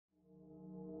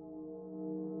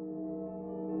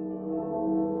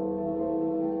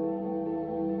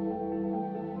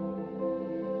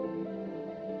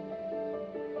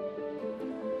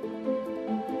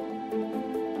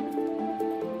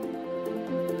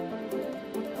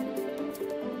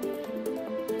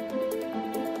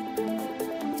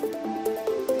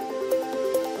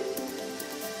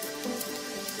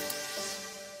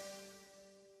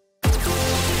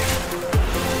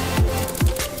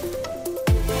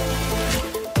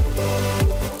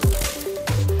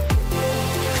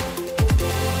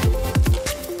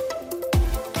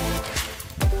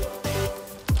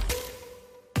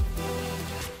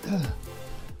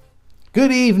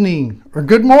Good evening, or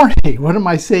good morning. What am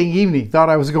I saying evening?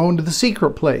 Thought I was going to the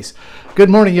secret place.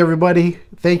 Good morning, everybody.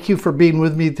 Thank you for being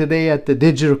with me today at the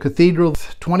Digital Cathedral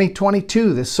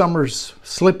 2022. This summer's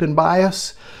slipping by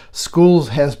us. School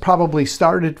has probably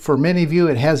started for many of you.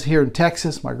 It has here in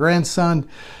Texas. My grandson,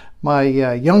 my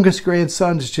youngest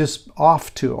grandson is just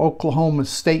off to Oklahoma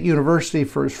State University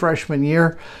for his freshman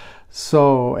year.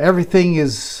 So everything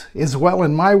is well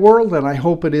in my world, and I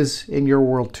hope it is in your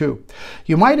world too.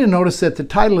 You might have noticed that the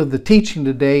title of the teaching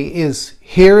today is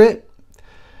Hear It,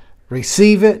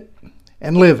 Receive It,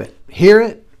 and Live It. Hear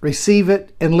it, receive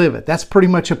it, and live it. That's pretty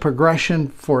much a progression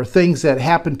for things that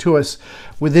happen to us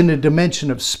within the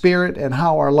dimension of spirit and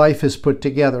how our life is put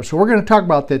together. So we're going to talk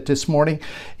about that this morning.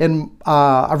 And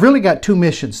I've really got two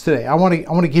missions today. I want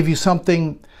to give you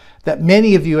something that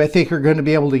many of you, I think, are going to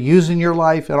be able to use in your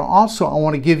life. And also, I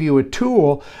want to give you a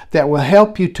tool that will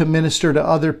help you to minister to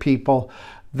other people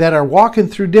that are walking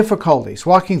through difficulties,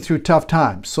 walking through tough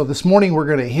times. So this morning, we're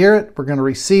going to hear it, we're going to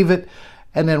receive it,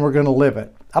 and then we're going to live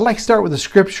it. I'd like to start with a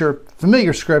scripture,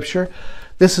 familiar scripture.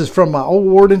 This is from my old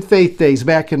Word and Faith days,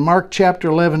 back in Mark chapter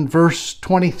 11, verse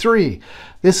 23.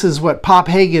 This is what Pop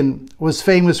Hagen was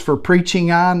famous for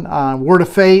preaching on, Word of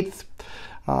Faith,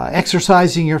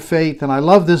 exercising your faith. And I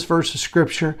love this verse of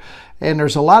scripture, and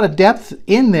there's a lot of depth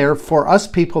in there for us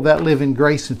people that live in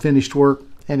grace and finished work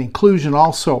and inclusion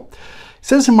also. It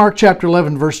says in Mark chapter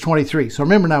 11 verse 23. So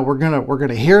remember now, we're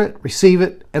gonna hear it, receive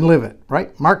it, and live it,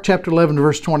 right? Mark chapter 11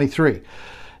 verse 23.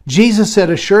 Jesus said,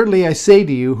 "Assuredly I say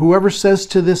to you, whoever says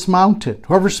to this mountain,"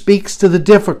 whoever speaks to the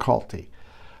difficulty,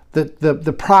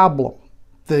 the problem,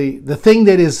 the thing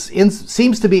that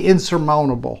seems to be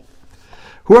insurmountable,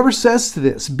 whoever says to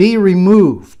this, "Be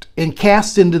removed and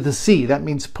cast into the sea," that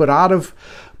means put out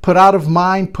of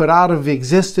mind, put out of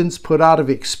existence, put out of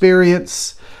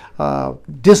experience,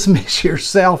 dismiss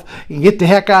yourself and get the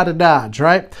heck out of Dodge,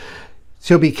 right?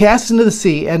 So be cast into the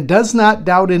sea and does not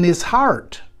doubt in his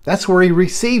heart. That's where he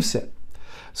receives it.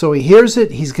 So he hears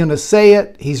it, he's going to say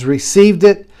it, he's received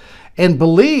it, and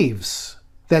believes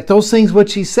that those things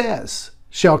which he says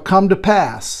shall come to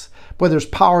pass. Boy, there's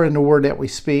power in the word that we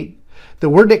speak. The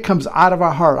word that comes out of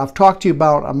our heart. I've talked to you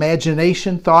about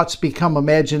imagination. Thoughts become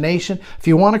imagination. If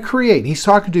you want to create, he's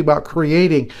talking to you about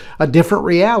creating a different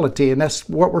reality. And that's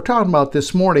what we're talking about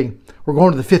this morning. We're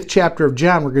going to the 5th chapter of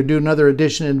John. We're going to do another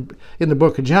edition in the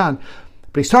book of John.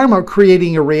 But he's talking about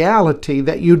creating a reality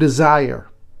that you desire.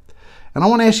 And I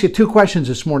want to ask you two questions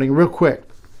this morning real quick.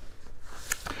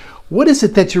 What is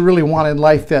it that you really want in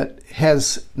life that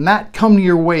has not come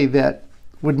your way that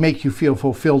would make you feel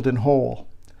fulfilled and whole?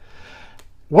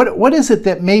 What is it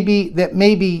that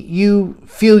maybe you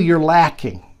feel you're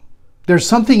lacking? There's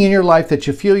something in your life that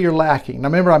you feel you're lacking. Now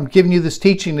remember, I'm giving you this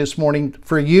teaching this morning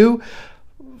for you,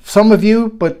 some of you,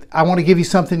 but I want to give you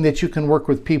something that you can work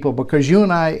with people, because you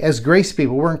and I, as grace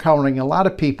people, we're encountering a lot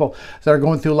of people that are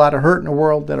going through a lot of hurt in the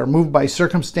world, that are moved by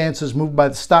circumstances, moved by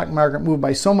the stock market, moved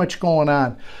by so much going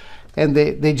on, and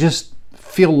they just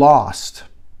feel lost.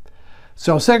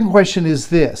 So second question is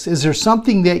this: is there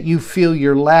something that you feel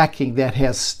you're lacking that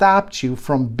has stopped you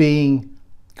from being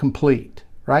complete,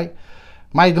 right?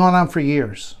 Might have gone on for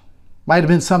years. Might have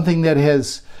been something that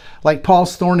has, like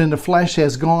Paul's thorn in the flesh,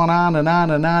 has gone on and on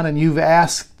and on, and you've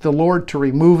asked the Lord to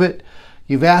remove it.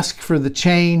 You've asked for the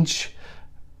change,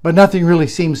 but nothing really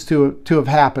seems to have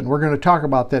happened. We're going to talk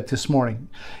about that this morning.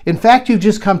 In fact, you've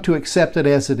just come to accept it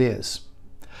as it is.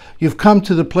 You've come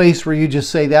to the place where you just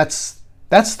say, that's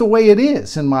the way it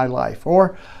is in my life.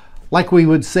 Or like we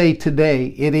would say today,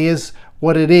 it is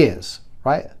what it is,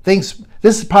 right? This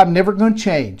is probably never going to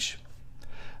change.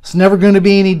 It's never going to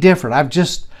be any different.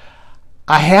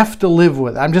 I have to live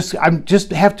with it. I'm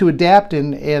just have to adapt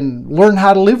and learn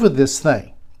how to live with this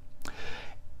thing.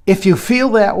 If you feel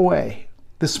that way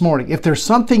this morning, if there's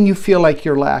something you feel like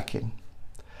you're lacking,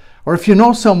 or if you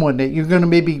know someone that you're going to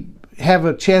maybe have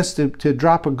a chance to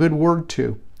drop a good word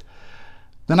to,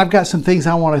 then I've got some things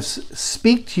I want to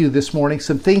speak to you this morning,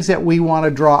 some things that we want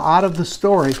to draw out of the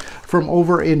story from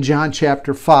over in John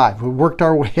chapter 5. We worked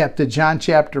our way up to John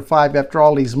chapter 5 after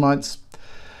all these months.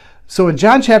 So in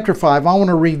John chapter 5, I want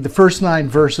to read the first 9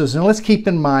 verses, and let's keep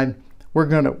in mind we're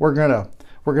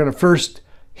gonna first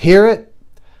hear it,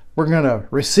 we're gonna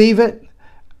receive it,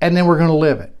 and then we're gonna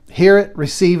live it. Hear it,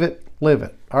 receive it, live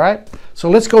it. All right? So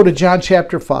let's go to John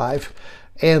chapter 5.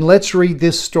 And let's read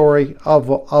this story of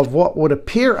what would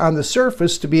appear on the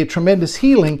surface to be a tremendous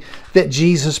healing that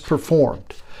Jesus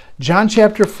performed. John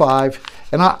chapter 5,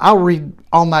 and I'll read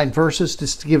all 9 verses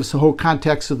just to give us the whole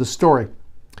context of the story.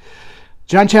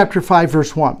 John chapter 5,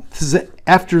 verse 1. It says,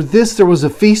 "After this there was a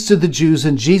feast of the Jews,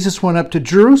 and Jesus went up to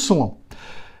Jerusalem.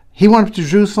 He went up to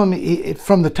Jerusalem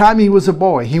from the time he was a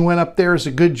boy. He went up there as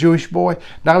a good Jewish boy.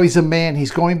 Now he's a man.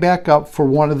 He's going back up for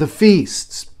one of the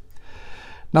feasts.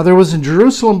 Now there was in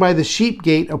Jerusalem by the sheep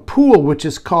gate a pool, which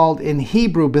is called in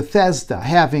Hebrew Bethesda,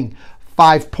 having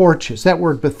 5 porches. That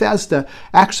word Bethesda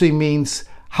actually means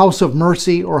house of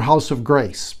mercy or house of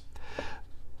grace,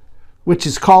 which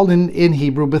is called in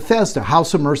Hebrew Bethesda,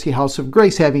 house of mercy, house of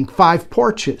grace, having 5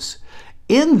 porches.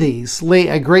 In these lay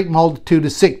a great multitude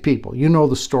of sick people. You know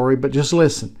the story, but just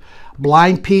listen.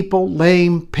 Blind people,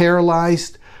 lame,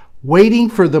 paralyzed, waiting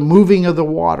for the moving of the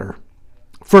water.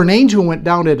 For an angel went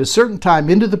down at a certain time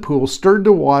into the pool, stirred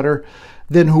the water.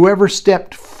 Then whoever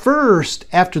stepped first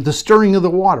after the stirring of the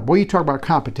water, boy, you talk about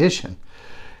competition,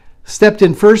 stepped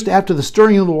in first after the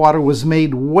stirring of the water was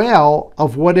made well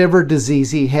of whatever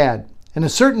disease he had. And a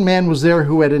certain man was there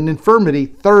who had an infirmity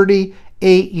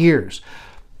 38 years.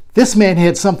 This man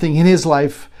had something in his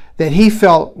life that he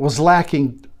felt was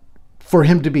lacking for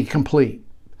him to be complete.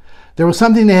 There was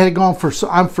something that had gone for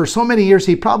so many years.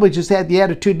 He probably just had the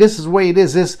attitude, this is the way it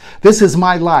is. This is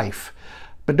my life.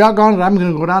 But doggone it, I'm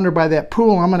going to go down there by that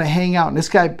pool. I'm going to hang out. And this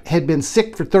guy had been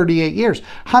sick for 38 years.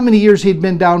 How many years he'd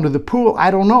been down to the pool,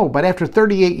 I don't know. But after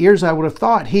 38 years, I would have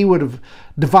thought he would have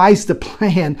devised a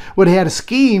plan, would have had a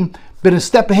scheme, been a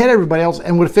step ahead of everybody else,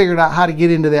 and would have figured out how to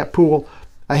get into that pool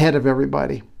ahead of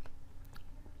everybody.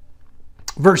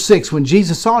 Verse 6, when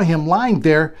Jesus saw him lying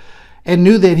there and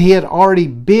knew that he had already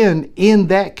been in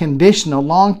that condition a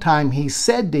long time, he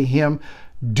said to him,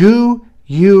 "Do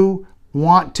you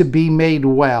want to be made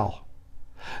well?"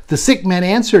 The sick man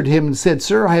answered him and said,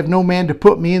 "Sir, I have no man to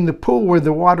put me in the pool where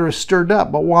the water is stirred up,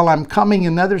 but while I'm coming,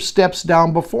 another steps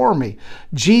down before me."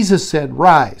 Jesus said,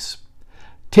 "Rise,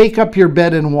 take up your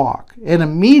bed and walk." And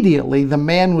immediately the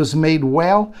man was made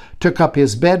well, took up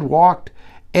his bed, walked,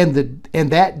 and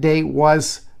that day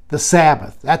was the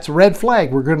Sabbath. That's a red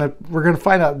flag. We're gonna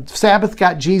find out Sabbath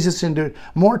got Jesus into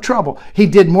more trouble. He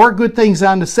did more good things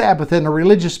on the Sabbath than the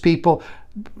religious people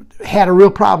had a real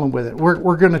problem with it.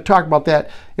 We're going to talk about that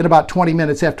in about 20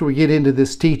 minutes after we get into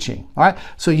this teaching. All right.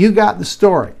 So you got the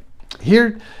story.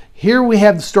 Here we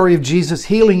have the story of Jesus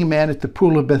healing a man at the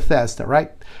pool of Bethesda.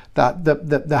 Right.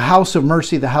 The house of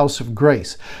mercy, the house of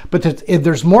grace. But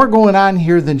there's more going on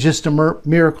here than just a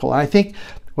miracle. I think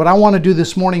what I want to do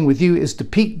this morning with you is to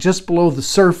peek just below the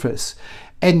surface.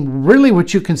 And really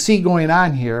what you can see going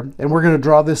on here, and we're going to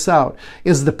draw this out,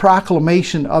 is the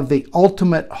proclamation of the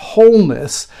ultimate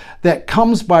wholeness that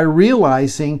comes by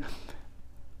realizing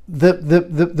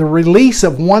the release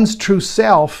of one's true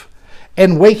self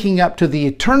and waking up to the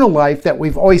eternal life that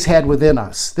we've always had within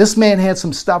us. This man had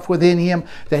some stuff within him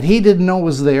that he didn't know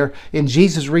was there, and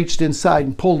Jesus reached inside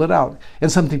and pulled it out.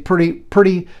 And something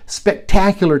pretty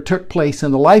spectacular took place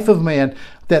in the life of man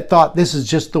that thought, this is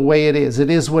just the way it is. It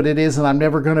is what it is, and I'm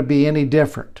never going to be any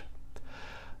different.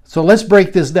 So let's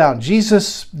break this down.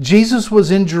 Jesus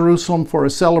was in Jerusalem for a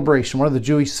celebration, one of the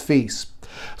Jewish feasts.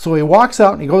 So he walks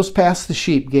out and he goes past the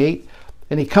sheep gate,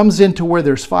 and he comes into where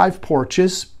there's 5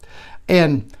 porches,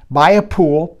 and by a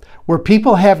pool where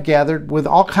people have gathered with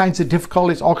all kinds of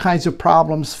difficulties, all kinds of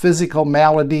problems, physical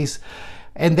maladies.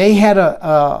 And they had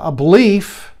a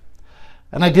belief,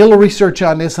 and I did a little research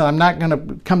on this, and I'm not going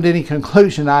to come to any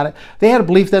conclusion on it. They had a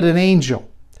belief that an angel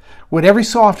would every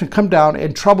so often come down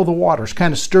and trouble the waters,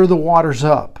 kind of stir the waters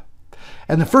up.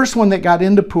 And the first one that got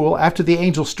in the pool, after the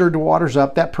angel stirred the waters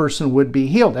up, that person would be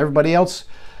healed. Everybody else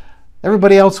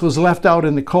was left out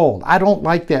in the cold. I don't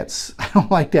like that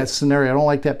scenario. I don't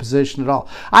like that position at all.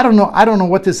 I don't know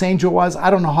what this angel was. I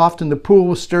don't know how often the pool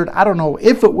was stirred. I don't know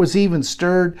if it was even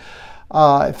stirred,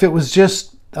 if it was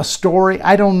just a story.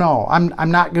 I don't know.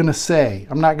 I'm not going to say.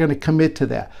 I'm not going to commit to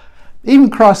that. Even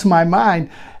crossed my mind,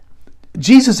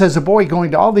 Jesus as a boy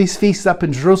going to all these feasts up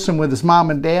in Jerusalem with his mom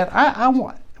and dad.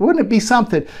 Wouldn't it be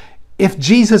something if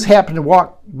Jesus happened to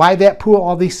walk by that pool,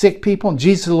 all these sick people, and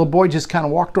Jesus, a little boy, just kind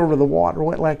of walked over the water,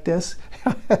 went like this,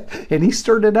 and he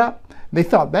stirred it up? They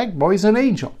thought, that boy's an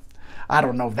angel. I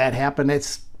don't know if that happened.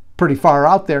 It's pretty far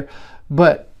out there,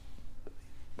 but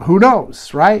who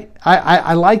knows, right?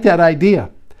 I like that idea.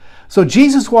 So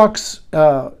Jesus walks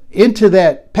into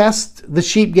that, past the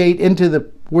sheep gate,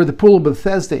 into where the pool of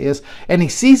Bethesda is, and he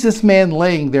sees this man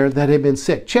laying there that had been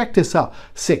sick. Check this out.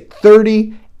 Sick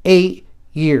 38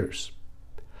 years.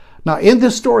 Now, in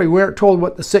this story, we aren't told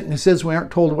what the sickness is. We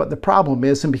aren't told what the problem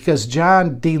is. And because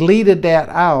John deleted that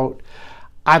out,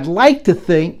 I'd like to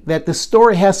think that the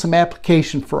story has some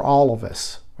application for all of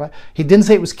us. Right? He didn't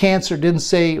say it was cancer. Didn't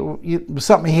say it was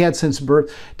something he had since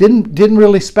birth. Didn't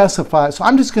really specify. So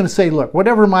I'm just going to say, look,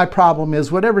 whatever my problem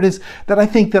is, whatever it is that I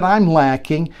think that I'm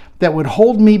lacking, that would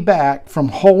hold me back from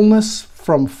wholeness,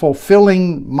 from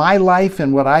fulfilling my life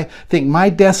and what I think my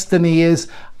destiny is,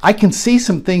 I can see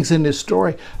some things in this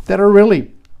story that are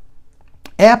really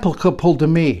applicable to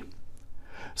me.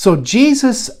 So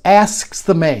Jesus asks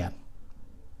the man,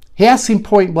 he asks him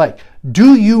point blank,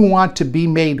 do you want to be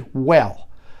made well?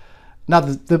 Now,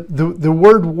 the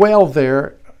word well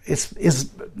there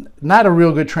is not a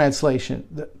real good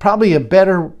translation. Probably a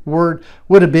better word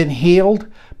would have been healed,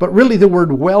 but really the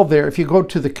word well there, if you go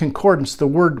to the concordance, the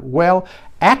word well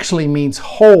actually means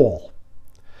whole.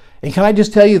 And can I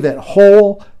just tell you that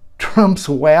whole trumps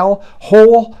well?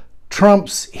 Whole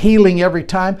trumps healing every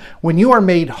time. When you are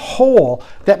made whole,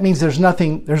 that means there's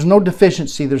no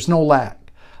deficiency, there's no lack.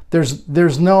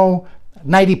 There's no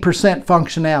 90%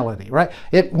 functionality, right?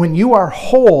 When you are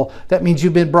whole, that means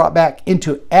you've been brought back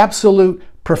into absolute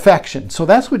perfection. So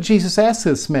that's what Jesus asked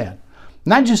this man.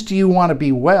 Not just do you want to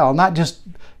be well, not just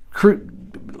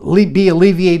be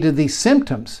alleviated of these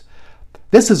symptoms.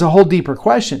 This is a whole deeper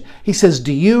question. He says,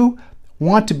 do you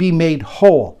want to be made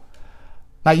whole?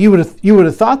 Now you would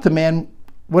have thought the man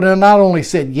would have not only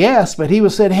said yes, but he would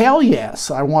have said, hell yes,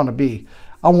 I want to be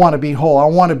whole. I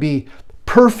want to be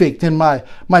perfect in my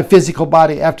physical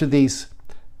body after these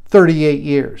 38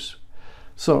 years.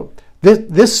 So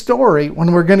this story,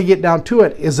 when we're going to get down to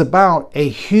it, is about a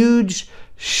huge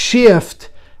shift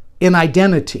in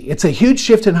identity. It's a huge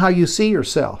shift in how you see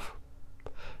yourself.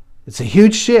 It's a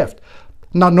huge shift.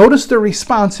 Now notice the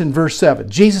response in verse 7.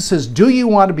 Jesus says, do you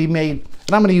want to be made,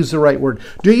 and I'm going to use the right word,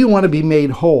 do you want to be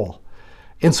made whole?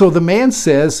 And so the man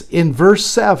says in verse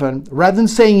 7, rather than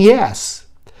saying yes,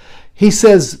 he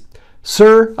says,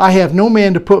 sir, I have no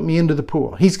man to put me into the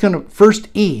pool. He's going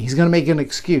to make an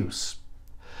excuse.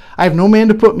 I have no man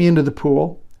to put me into the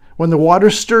pool. When the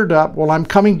water's stirred up, while I'm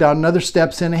coming down, another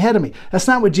steps in ahead of me. That's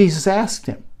not what Jesus asked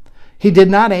him. He did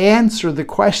not answer the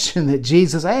question that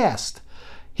Jesus asked.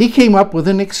 He came up with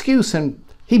an excuse and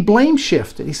he blame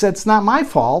shifted. He said, it's not my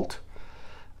fault.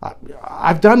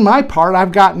 I've done my part.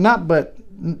 I've gotten up, but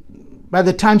by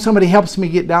the time somebody helps me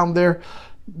get down there,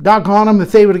 doggone them,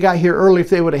 if they would have got here early, if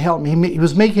they would have helped me. He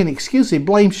was making an excuse. He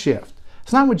blame shift.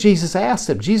 It's not what Jesus asked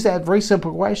him. Jesus had a very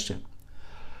simple question.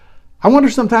 I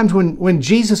wonder sometimes when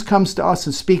Jesus comes to us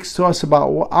and speaks to us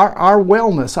about our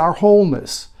wellness, our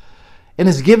wholeness, and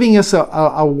is giving us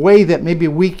a way that maybe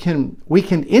we can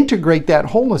integrate that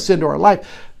wholeness into our life.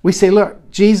 We say,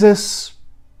 look, Jesus,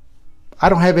 I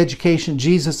don't have education.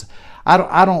 Jesus,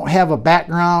 I don't have a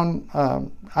background.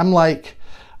 I'm like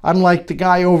the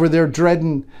guy over there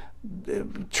treading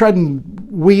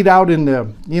weed out in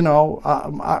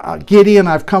the, Gideon.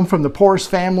 I've come from the poorest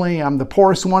family. I'm the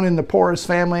poorest one in the poorest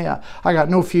family. I got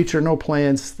no future, no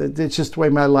plans. It's just the way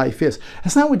my life is.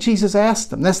 That's not what Jesus asked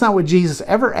them. That's not what Jesus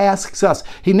ever asks us.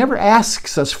 He never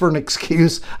asks us for an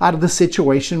excuse out of the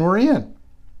situation we're in.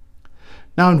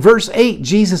 Now in verse 8,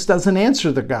 Jesus doesn't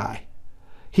answer the guy.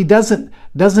 He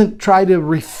doesn't try to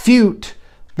refute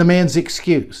the man's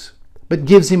excuse, but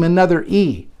gives him another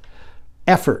E,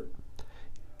 effort.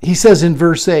 He says in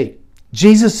verse 8,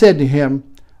 Jesus said to him,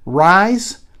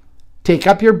 rise, take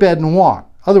up your bed and walk.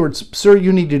 In other words, sir,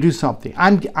 you need to do something.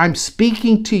 I'm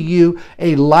speaking to you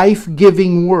a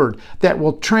life-giving word that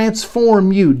will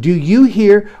transform you. Do you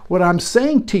hear what I'm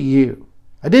saying to you?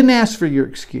 I didn't ask for your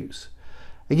excuse.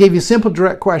 I gave you a simple,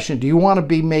 direct question. Do you want to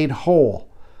be made whole?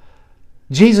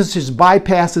 Jesus just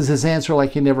bypasses his answer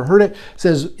like he never heard it.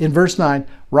 Says in verse 9,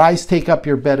 rise, take up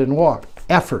your bed and walk.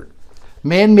 Effort.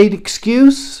 Man-made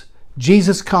excuse.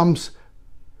 Jesus comes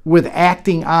with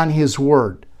acting on his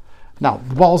word. Now,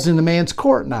 the ball's in the man's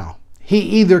court now. He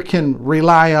either can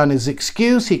rely on his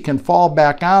excuse, he can fall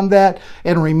back on that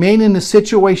and remain in the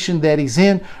situation that he's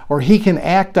in, or he can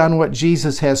act on what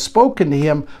Jesus has spoken to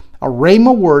him, a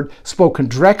rhema word spoken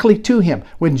directly to him.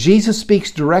 When Jesus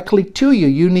speaks directly to you,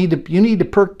 you need to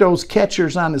perk those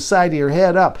catchers on the side of your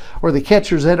head up, or the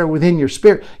catchers that are within your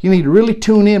spirit. You need to really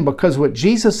tune in, because what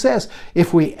Jesus says,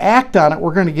 if we act on it,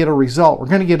 we're going to get a result. We're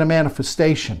going to get a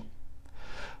manifestation.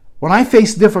 When I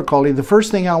face difficulty, the first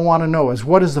thing I want to know is,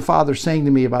 what is the Father saying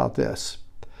to me about this?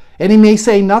 And he may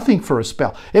say nothing for a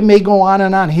spell. It may go on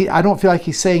and on. I don't feel like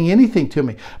he's saying anything to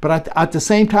me. But at the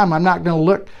same time, I'm not going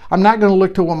to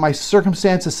look to what my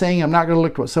circumstance is saying. I'm not going to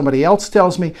look to what somebody else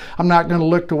tells me. I'm not going to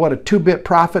look to what a two-bit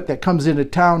prophet that comes into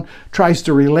town tries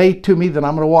to relate to me, that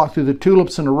I'm going to walk through the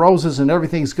tulips and the roses and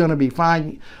everything's going to be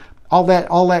fine. All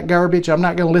that garbage, I'm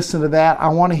not going to listen to that. I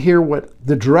want to hear what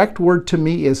the direct word to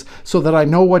me is, so that I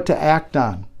know what to act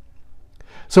on.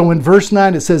 So in verse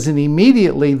 9 it says, and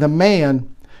immediately the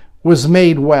man was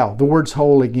made well. The word's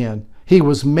whole again. He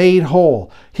was made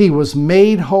whole. He was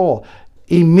made whole.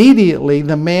 Immediately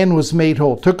the man was made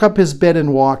whole, took up his bed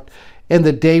and walked, and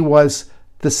the day was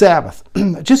the Sabbath.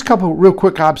 Just a couple real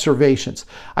quick observations.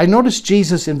 I noticed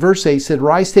Jesus in verse 8 said,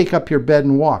 rise, take up your bed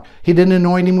and walk. He didn't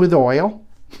anoint him with oil,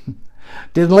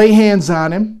 didn't lay hands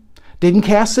on him, didn't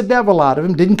cast the devil out of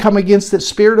him, didn't come against the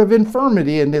spirit of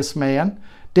infirmity in this man,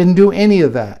 didn't do any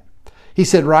of that. He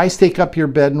said, rise, take up your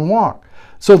bed and walk.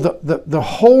 So the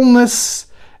wholeness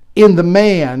in the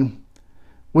man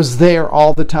was there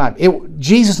all the time.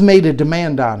 Jesus made a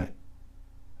demand on it.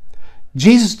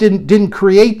 Jesus didn't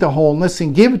create the wholeness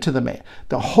and give it to the man.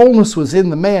 The wholeness was in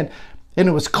the man, and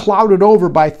it was clouded over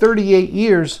by 38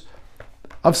 years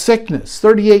of sickness,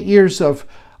 38 years of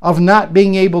not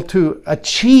being able to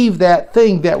achieve that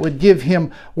thing that would give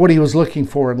him what he was looking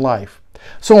for in life.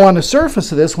 So on the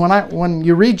surface of this, when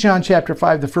you read John chapter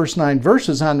 5, the first 9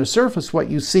 verses, on the surface what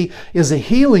you see is a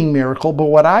healing miracle, but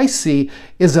what I see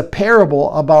is a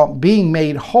parable about being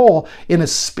made whole in a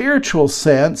spiritual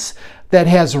sense that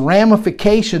has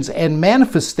ramifications and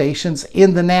manifestations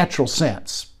in the natural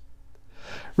sense.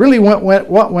 Really what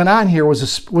went on here was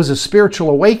a spiritual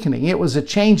awakening. It was a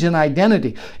change in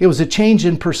identity. It was a change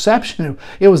in perception.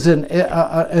 It was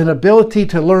an ability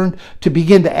to learn to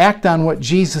begin to act on what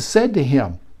Jesus said to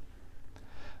him.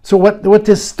 So what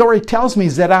this story tells me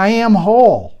is that I am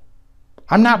whole.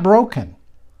 I'm not broken.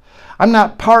 I'm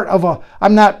not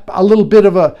I'm not a little bit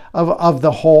of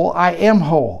the whole. I am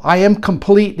whole. I am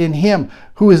complete in him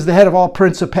who is the head of all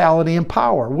principality and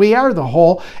power. We are the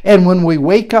whole, and when we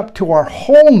wake up to our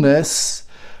wholeness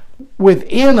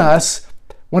within us,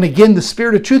 when again the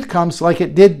Spirit of truth comes like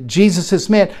it did Jesus'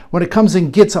 man, when it comes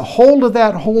and gets a hold of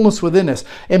that wholeness within us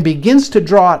and begins to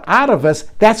draw it out of us,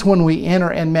 that's when we enter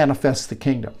and manifest the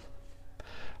kingdom.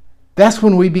 That's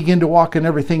when we begin to walk in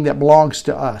everything that belongs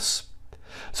to us.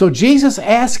 So Jesus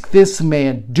asked this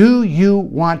man, do you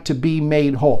want to be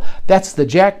made whole? That's the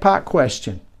jackpot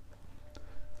question.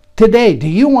 Today, do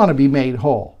you want to be made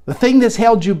whole? The thing that's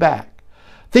held you back,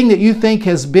 thing that you think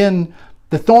has been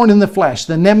the thorn in the flesh,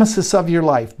 the nemesis of your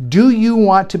life. Do you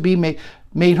want to be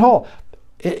made whole?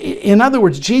 In other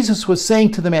words, Jesus was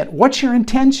saying to the man, what's your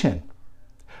intention?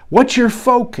 What's your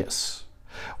focus?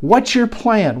 What's your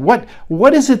plan?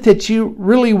 What is it that you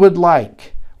really would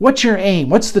like? What's your aim?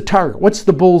 What's the target? What's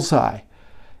the bullseye?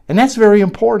 And that's very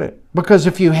important, because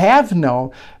if you have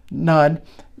none,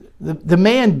 the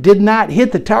man did not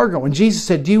hit the target. When Jesus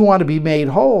said, do you want to be made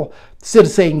whole? Instead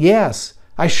of saying, yes,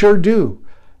 I sure do,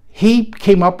 he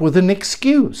came up with an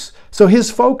excuse. So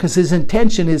his focus, his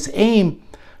intention, his aim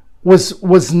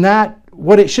was not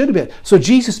what it should have been. So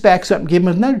Jesus backs up and gives him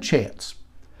another chance.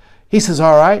 He says,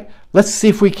 all right, let's see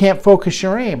if we can't focus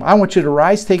your aim. I want you to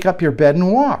rise, take up your bed,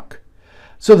 and walk.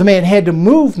 So the man had to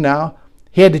move now.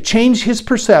 He had to change his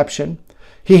perception.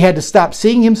 He had to stop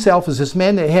seeing himself as this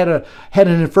man that had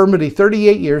an infirmity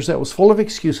 38 years that was full of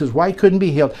excuses why he couldn't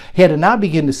be healed. He had to now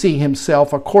begin to see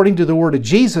himself according to the word of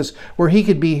Jesus, where he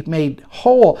could be made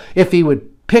whole if he would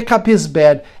pick up his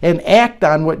bed and act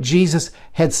on what Jesus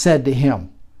had said to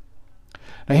him.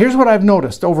 Now here's what I've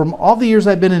noticed. Over all the years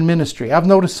I've been in ministry, I've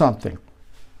noticed something.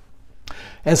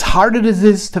 As hard as it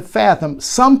is to fathom,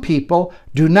 some people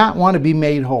do not want to be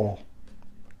made whole.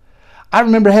 I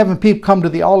remember having people come to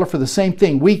the altar for the same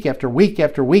thing week after week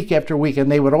after week after week,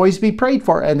 and they would always be prayed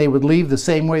for, and they would leave the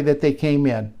same way that they came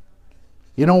in.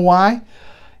 You know why?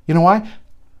 You know why?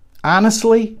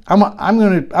 Honestly, I'm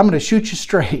going to shoot you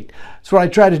straight. That's what I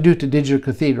try to do to Digital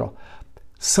Cathedral.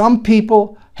 Some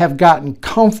people have gotten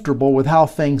comfortable with how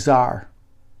things are.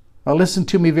 Now listen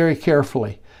to me very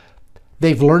carefully.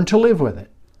 They've learned to live with it.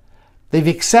 They've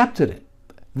accepted it.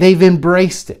 They've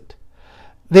embraced it.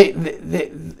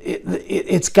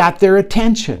 It's got their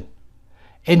attention.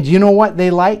 And you know what they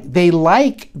like? They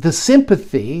like the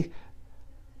sympathy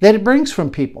that it brings from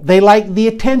people. They like the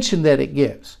attention that it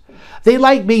gives. They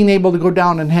like being able to go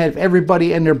down and have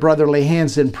everybody and their brother lay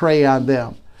hands and pray on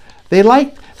them. They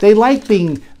like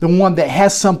being the one that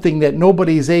has something that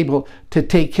nobody is able to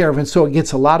take care of. And so it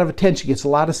gets a lot of attention, gets a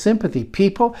lot of sympathy.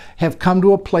 People have come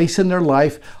to a place in their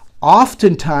life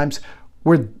oftentimes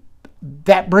where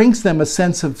that brings them a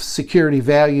sense of security,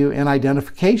 value, and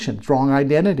identification, strong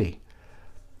identity.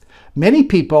 Many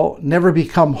people never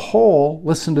become whole,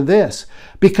 listen to this,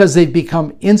 because they've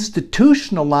become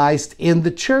institutionalized in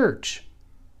the church.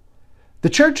 The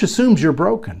church assumes you're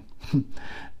broken.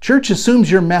 Church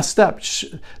assumes you're messed up.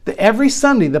 Every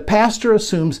Sunday, the pastor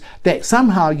assumes that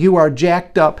somehow you are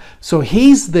jacked up, so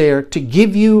he's there to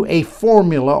give you a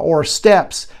formula or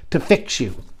steps to fix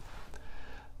you.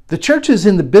 The church is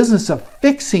in the business of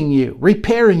fixing you,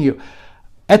 repairing you.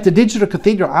 At the Digital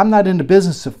Cathedral, I'm not in the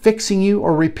business of fixing you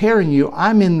or repairing you.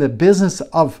 I'm in the business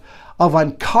of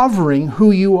uncovering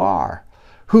who you are,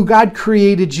 who God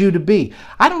created you to be.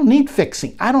 I don't need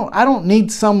fixing. I don't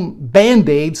need some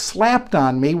Band-Aid slapped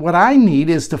on me. What I need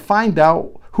is to find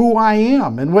out who I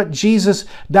am and what Jesus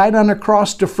died on the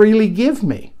cross to freely give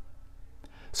me.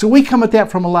 So we come at that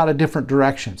from a lot of different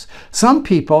directions. Some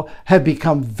people have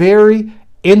become very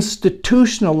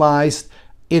institutionalized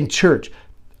in church.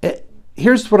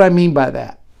 Here's what I mean by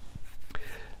that.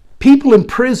 People in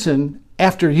prison,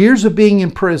 after years of being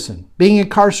in prison, being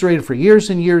incarcerated for years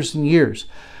and years and years,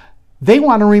 they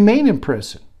want to remain in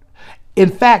prison. In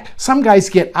fact, some guys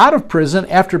get out of prison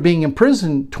after being in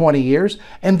prison 20 years,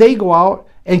 and they go out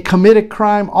and commit a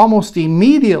crime almost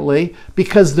immediately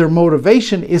because their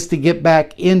motivation is to get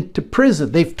back into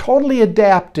prison. They've totally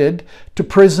adapted to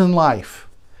prison life.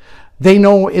 They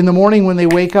know in the morning when they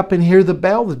wake up and hear the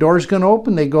bell, the door's going to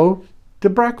open, they go to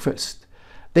breakfast.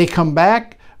 They come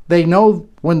back, they know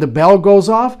when the bell goes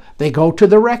off, they go to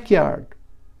the rec yard.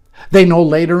 They know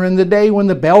later in the day when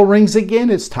the bell rings again,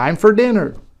 it's time for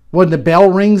dinner. When the bell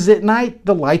rings at night,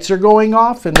 the lights are going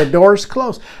off and the door's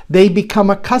closed. They become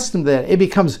accustomed to that. It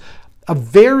becomes a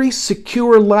very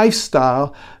secure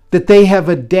lifestyle that they have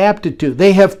adapted to.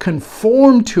 They have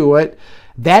conformed to it.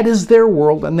 That is their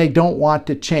world, and they don't want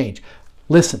to change.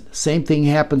 Listen, same thing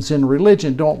happens in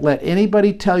religion. Don't let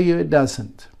anybody tell you it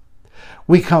doesn't.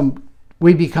 We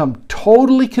become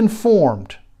totally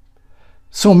conformed.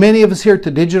 So many of us here at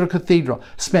the Digital Cathedral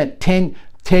spent 10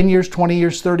 years, 20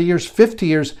 years, 30 years, 50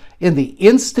 years in the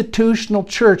institutional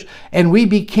church, and we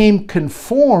became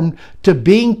conformed to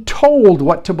being told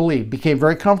what to believe. Became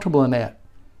very comfortable in that.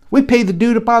 We pay the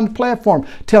dude up on the platform,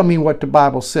 tell me what the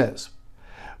Bible says.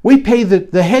 We pay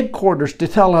the headquarters to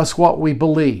tell us what we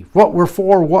believe, what we're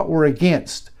for, what we're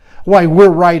against, why we're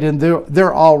right and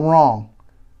they're all wrong.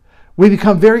 We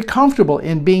become very comfortable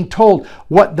in being told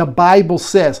what the Bible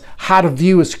says, how to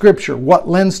view a scripture, what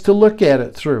lens to look at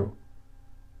it through.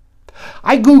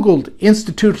 I Googled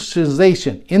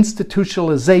institutionalization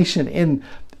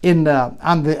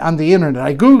on the internet.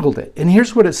 I Googled it, and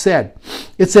here's what it said.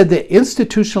 It said that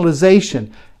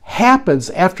institutionalization happens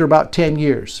after about 10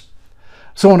 years.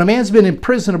 So when a man's been in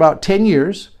prison about 10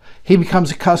 years, he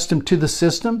becomes accustomed to the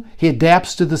system, he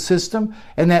adapts to the system,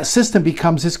 and that system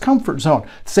becomes his comfort zone.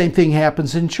 The same thing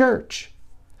happens in church.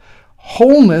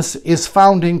 Wholeness is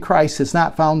found in Christ. It's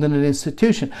not found in an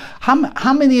institution.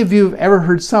 How many of you have ever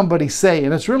heard somebody say,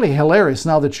 and it's really hilarious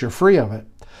now that you're free of it,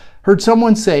 heard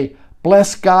someone say,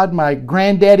 bless God, my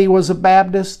granddaddy was a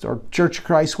Baptist, or Church of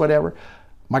Christ, whatever.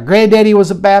 My granddaddy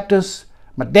was a Baptist.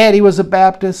 My daddy was a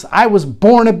Baptist. I was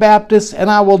born a Baptist, and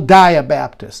I will die a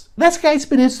Baptist. That guy's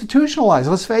been institutionalized,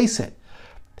 let's face it.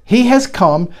 He has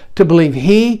come to believe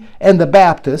he and the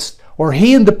Baptist, or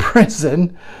he and the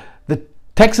prison, the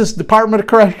Texas Department of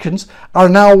Corrections, are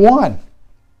now one.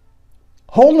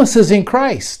 Wholeness is in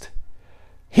Christ.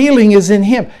 Healing is in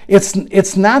Him.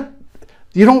 It's not,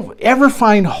 you don't ever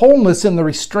find wholeness in the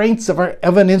restraints of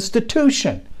an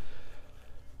institution.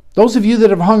 Those of you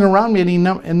that have hung around me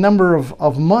a number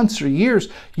of months or years,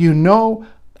 you know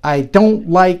I don't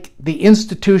like the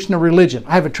institution of religion.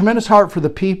 I have a tremendous heart for the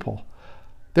people.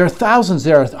 There are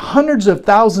hundreds of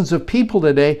thousands of people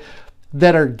today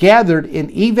that are gathered in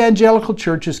evangelical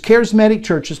churches, charismatic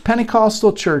churches,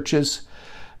 Pentecostal churches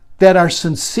that are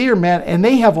sincere, man, and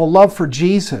they have a love for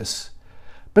Jesus.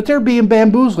 But they're being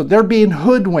bamboozled. They're being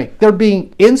hoodwinked. They're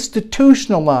being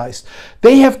institutionalized.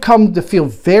 They have come to feel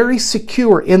very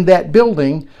secure in that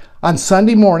building on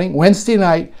Sunday morning, Wednesday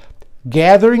night,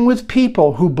 gathering with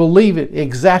people who believe it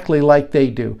exactly like they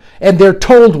do. And they're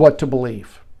told what to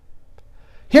believe.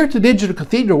 Here at the Digital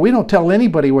Cathedral, we don't tell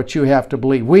anybody what you have to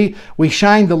believe. We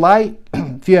shine the light.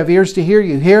 If you have ears to hear,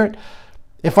 you hear it.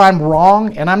 If I'm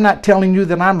wrong, and I'm not telling you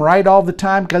that I'm right all the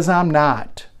time, because I'm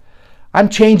not. I'm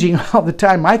changing all the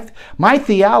time. My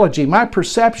theology, my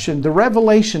perception, the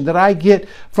revelation that I get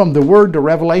from the Word, the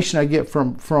revelation I get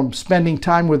from spending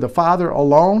time with the Father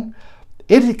alone,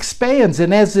 it expands.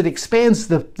 And as it expands,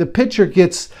 the picture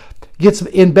gets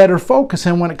in better focus.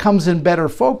 And when it comes in better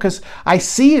focus, I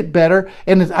see it better,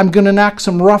 and I'm going to knock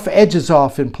some rough edges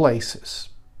off in places.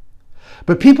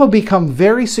 But people become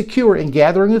very secure in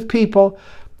gathering with people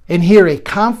and hear a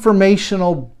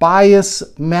confirmational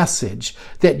bias message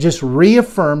that just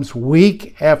reaffirms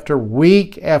week after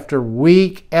week after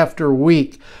week after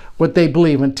week what they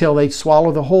believe until they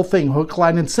swallow the whole thing, hook,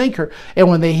 line, and sinker. And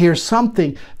when they hear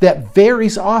something that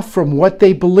varies off from what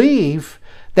they believe,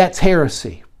 that's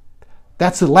heresy.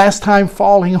 That's the last time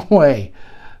falling away.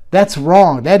 That's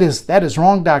wrong. That is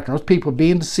wrong doctrine. Those people are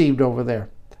being deceived over there.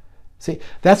 See,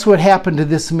 that's what happened to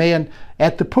this man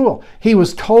at the pool. He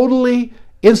was totally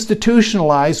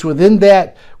institutionalized within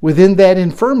that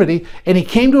infirmity, and he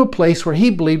came to a place where he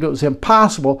believed it was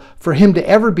impossible for him to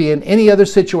ever be in any other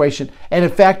situation. And in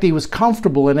fact, he was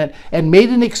comfortable in it and made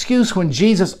an excuse when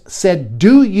Jesus said,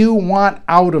 "Do you want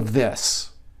out of this?"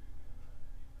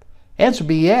 Answer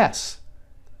be yes.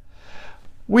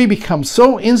 We become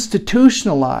so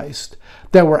institutionalized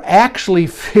that we're actually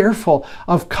fearful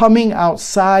of coming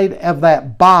outside of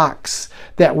that box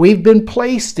that we've been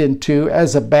placed into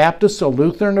as a Baptist, a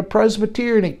Lutheran, a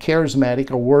Presbyterian, a Charismatic,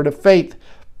 a Word of Faith.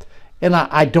 And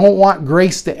I don't want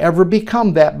grace to ever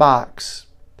become that box.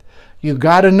 You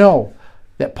got to know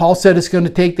that Paul said it's going to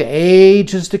take the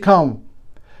ages to come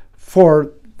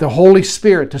for the Holy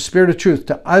Spirit, the Spirit of truth,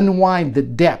 to unwind the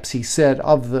depths, he said,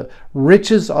 of the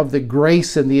riches of the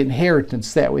grace and the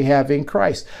inheritance that we have in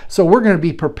Christ. So we're going to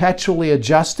be perpetually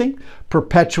adjusting,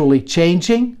 perpetually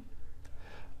changing.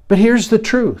 But here's the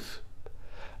truth.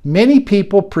 Many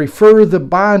people prefer the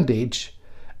bondage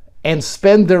and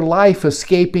spend their life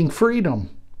escaping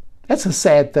freedom. That's a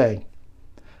sad thing.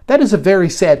 That is a very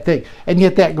sad thing. And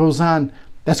yet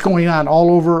that's going on all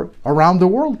over around the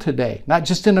world today. Not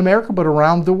just in America, but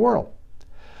around the world.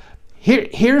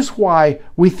 Here's why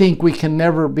we think we can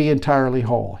never be entirely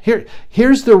whole.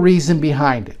 Here's the reason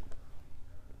behind it.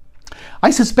 I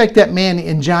suspect that man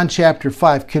in John chapter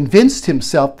 5 convinced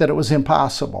himself that it was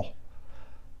impossible.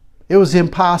 It was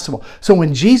impossible. So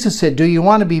when Jesus said, "Do you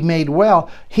want to be made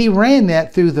well?" he ran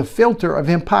that through the filter of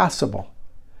impossible.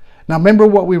 Now remember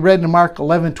what we read in Mark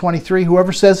 11:23,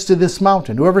 whoever says to this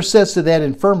mountain, whoever says to that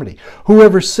infirmity,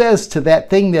 whoever says to that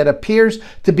thing that appears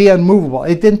to be unmovable.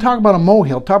 It didn't talk about a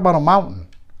molehill, it talked about a mountain.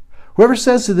 Whoever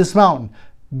says to this mountain,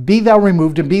 "Be thou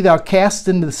removed and be thou cast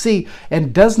into the sea,"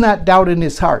 and does not doubt in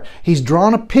his heart. He's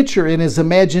drawn a picture in his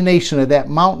imagination of that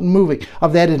mountain moving,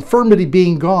 of that infirmity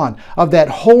being gone, of that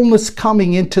wholeness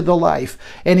coming into the life.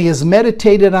 And he has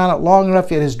meditated on it long enough.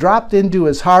 It has dropped into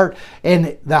his heart,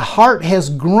 and the heart has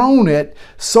grown it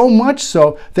so much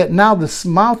so that now the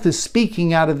mouth is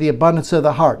speaking out of the abundance of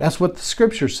the heart. That's what the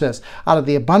scripture says. Out of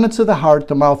the abundance of the heart,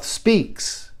 the mouth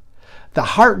speaks. The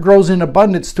heart grows in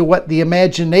abundance to what the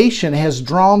imagination has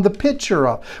drawn the picture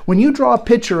of. When you draw a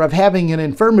picture of having an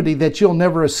infirmity that you'll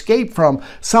never escape from,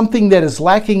 something that is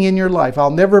lacking in your life, "I'll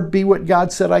never be what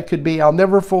God said I could be. I'll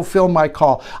never fulfill my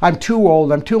call. I'm too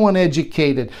old. I'm too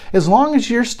uneducated." As long as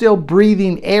you're still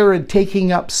breathing air and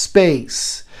taking up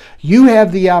space, you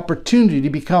have the opportunity to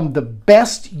become the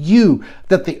best you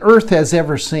that the earth has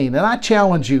ever seen. And I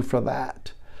challenge you for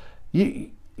that.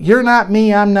 You're not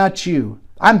me. I'm not you.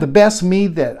 I'm the best me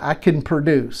that I can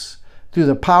produce through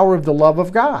the power of the love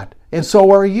of God. And so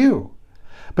are you.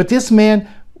 But this man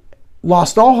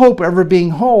lost all hope of ever being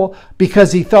whole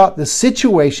because he thought the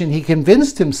situation, he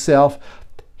convinced himself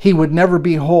he would never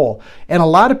be whole. And a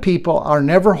lot of people are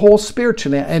never whole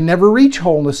spiritually and never reach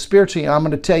wholeness spiritually. And I'm going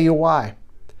to tell you why.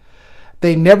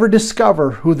 They never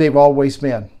discover who they've always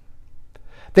been.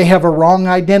 They have a wrong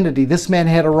identity. This man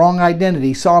had a wrong identity.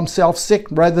 He saw himself sick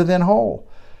rather than whole.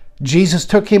 Jesus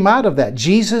took him out of that.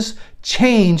 Jesus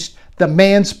changed the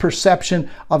man's perception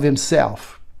of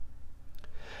himself.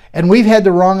 And we've had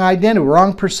the wrong identity,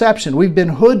 wrong perception. We've been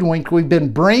hoodwinked, we've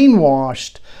been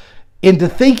brainwashed into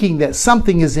thinking that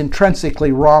something is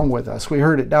intrinsically wrong with us. We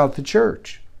heard it down at the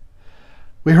church.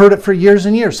 We heard it for years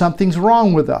and years. Something's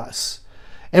wrong with us.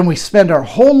 And we spend our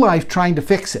whole life trying to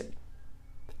fix it,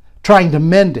 trying to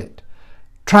mend it,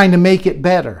 trying to make it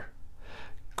better.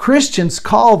 Christians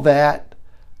call that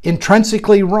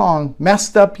intrinsically wrong,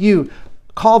 messed up you,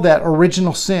 call that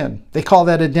original sin. They call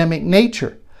that Adamic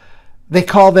nature. They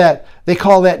call that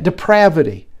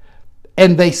depravity.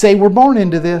 And they say we're born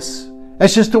into this.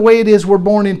 That's just the way it is. We're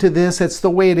born into this. That's the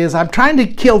way it is. I'm trying to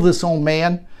kill this old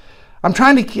man. I'm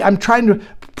trying to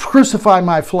crucify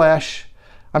my flesh.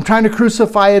 I'm trying to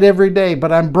crucify it every day,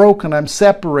 but I'm broken. I'm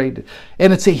separated.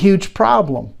 And it's a huge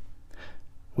problem.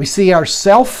 We see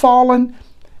ourself fallen,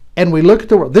 and we look at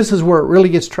the world. This is where it really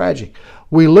gets tragic.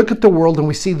 We look at the world and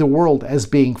we see the world as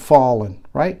being fallen,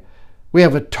 right? We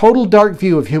have a total dark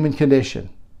view of human condition.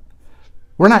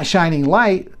 We're not shining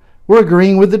light. We're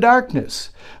agreeing with the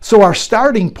darkness. So our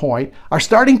starting point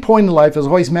in life is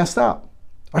always messed up.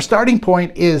 Our starting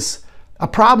point is a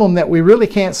problem that we really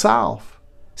can't solve.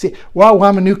 See, well,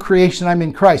 I'm a new creation. I'm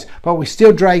in Christ. But we're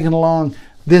still dragging along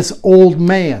this old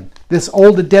man, this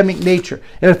old Adamic nature.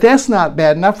 And if that's not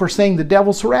bad enough, we're saying the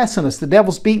devil's harassing us. The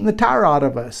devil's beating the tar out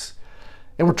of us.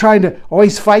 And we're trying to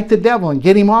always fight the devil and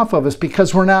get him off of us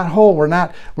because we're not whole. We're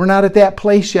not at that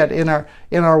place yet in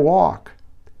our walk.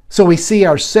 So we see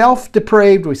ourselves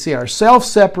depraved, we see ourselves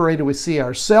separated, we see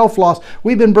ourselves lost.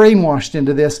 We've been brainwashed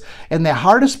into this. And the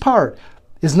hardest part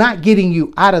is not getting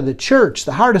you out of the church.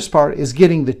 The hardest part is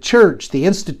getting the church, the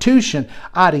institution,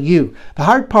 out of you. The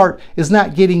hard part is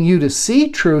not getting you to see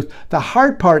truth. The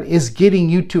hard part is getting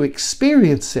you to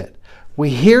experience it. We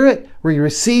hear it, we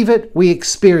receive it, we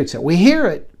experience it. We hear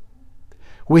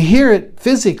it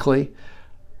physically,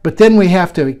 but then we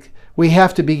have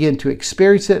to begin to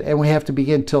experience it, and we have to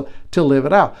begin to live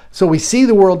it out. So we see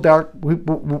the world dark.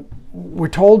 We're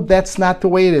told that's not the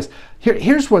way it is.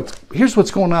 Here's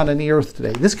what's going on in the earth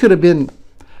today. This could have been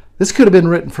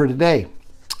written for today.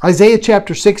 Isaiah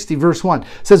chapter 60 verse 1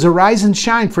 says, "Arise and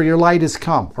shine, for your light is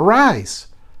come." Arise.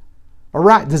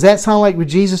 Arise. Does that sound like what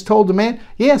Jesus told the man?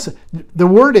 Yes. The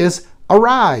word is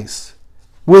arise.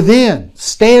 Within,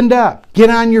 stand up, get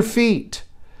on your feet.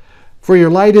 For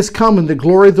your light is come, and the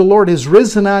glory of the Lord is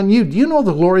risen on you. Do you know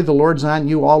the glory of the Lord's on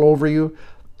you, all over you?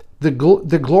 The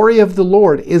glory of the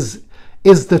Lord is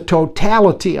the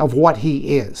totality of what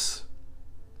He is.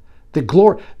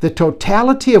 The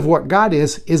totality of what God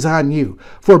is on you.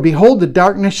 For behold, the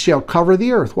darkness shall cover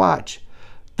the earth. Watch.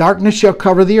 Darkness shall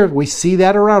cover the earth. We see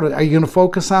that around it. Are you going to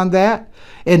focus on that?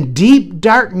 And deep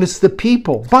darkness the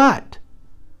people. But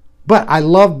I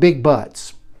love big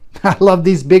buts. I love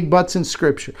these big buts in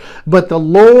Scripture. But the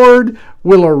Lord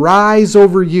will arise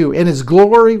over you, and His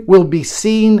glory will be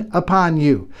seen upon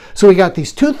you. So we got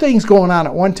these two things going on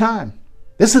at one time.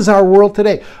 This is our world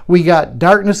today. We got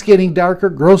darkness getting darker,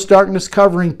 gross darkness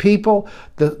covering people.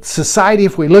 The society,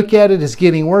 if we look at it, is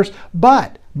getting worse.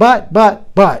 But,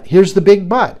 here's the big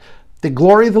but. The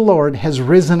glory of the Lord has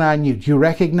risen on you. Do you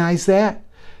recognize that?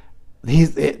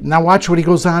 Now watch what he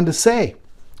goes on to say.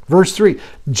 Verse 3,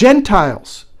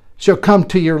 Gentiles shall come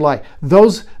to your light.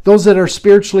 Those that are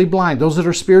spiritually blind, those that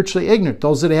are spiritually ignorant,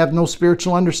 those that have no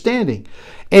spiritual understanding.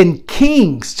 And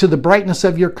kings to the brightness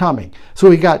of your coming. So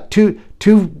we got two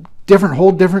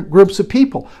whole different groups of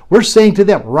people. We're saying to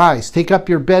them, rise, take up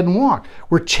your bed and walk.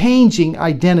 We're changing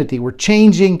identity. We're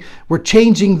changing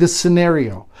the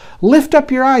scenario. Lift up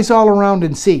your eyes all around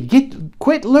and see.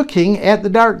 Quit looking at the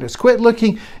darkness. Quit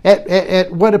looking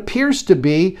at what appears to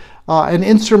be an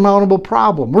insurmountable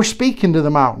problem. We're speaking to the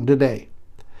mountain today.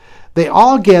 They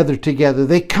all gather together.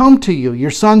 They come to you.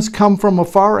 Your sons come from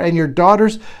afar, and your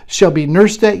daughters shall be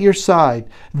nursed at your side.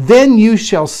 Then you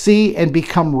shall see and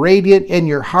become radiant, and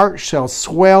your heart shall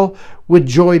swell with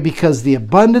joy, because the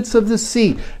abundance of the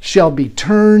sea shall be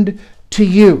turned to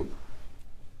you.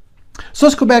 So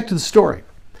let's go back to the story.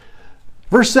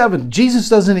 Verse 7, Jesus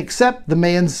doesn't accept the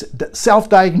man's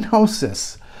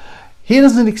self-diagnosis. He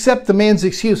doesn't accept the man's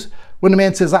excuse when the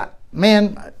man says,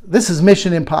 man, this is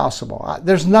mission impossible.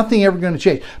 There's nothing ever going to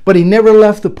change. But he never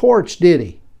left the porch, did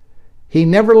he? He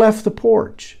never left the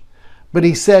porch. But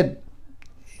he said,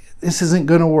 this isn't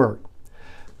going to work.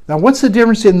 Now, what's the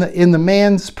difference in the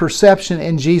man's perception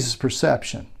and Jesus'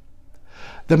 perception?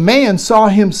 The man saw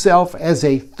himself as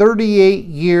a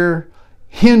 38-year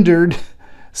hindered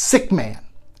sick man.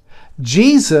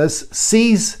 Jesus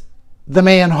sees the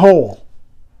man whole.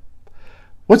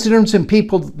 What's the difference in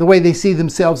people, the way they see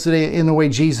themselves today and the way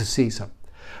Jesus sees them?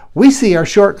 We see our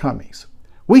shortcomings.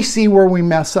 We see where we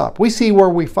mess up. We see where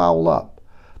we foul up.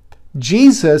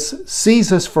 Jesus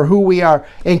sees us for who we are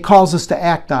and calls us to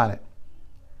act on it.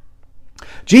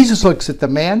 Jesus looks at the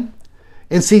man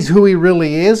and sees who he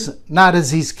really is, not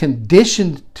as he's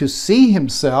conditioned to see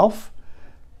himself.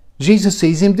 Jesus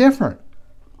sees him different.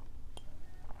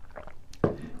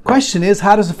 Question is,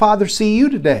 how does the Father see you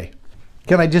today?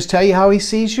 Can I just tell you how he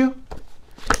sees you?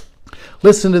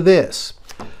 Listen to this.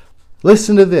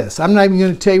 Listen to this. I'm not even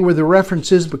going to tell you where the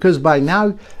reference is, because by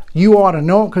now you ought to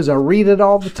know it, because I read it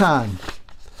all the time.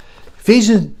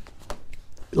 Ephesians,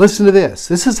 listen to this.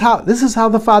 This is how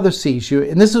the Father sees you,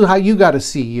 and this is how you got to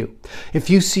see you. If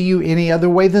you see you any other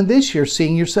way than this, you're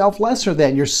seeing yourself lesser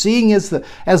than. You're seeing as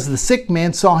the sick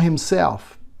man saw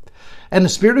himself. And the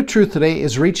Spirit of truth today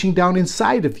is reaching down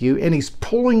inside of you, and he's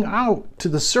pulling out to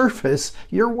the surface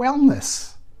your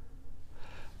wellness.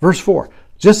 Verse 4,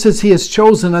 just as he has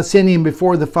chosen us in him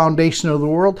before the foundation of the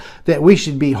world, that we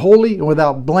should be holy and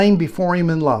without blame before him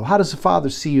in love. How does the Father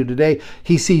see you today?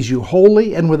 He sees you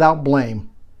holy and without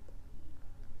blame.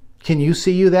 Can you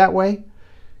see you that way? You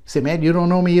say, man, you don't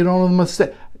know me, you don't know the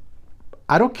mistake.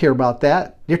 I don't care about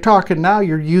that. You're talking now,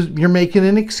 you're making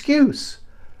an excuse.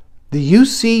 Do you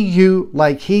see you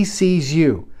like he sees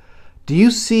you? Do you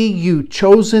see you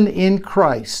chosen in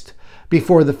Christ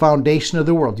before the foundation of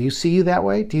the world? Do you see you that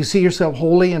way? Do you see yourself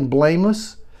holy and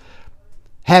blameless?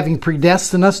 Having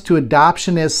predestined us to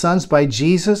adoption as sons by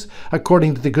Jesus,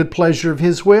 according to the good pleasure of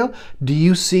his will. Do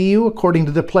you see you according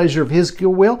to the pleasure of his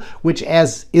will, which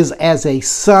is as a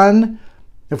son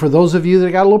And for those of you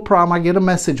that got a little problem, I get a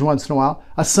message once in a while.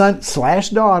 A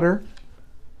son/daughter,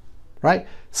 right?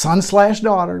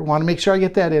 Son/daughter. Want to make sure I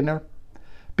get that in there.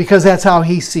 Because that's how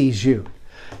he sees you.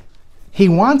 He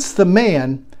wants the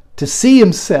man to see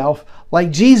himself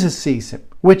like Jesus sees him,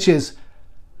 which is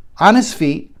on his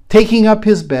feet, taking up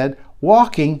his bed,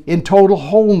 walking in total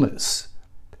wholeness.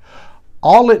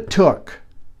 All it took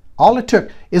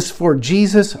is for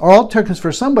Jesus, or all it took is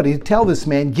for somebody to tell this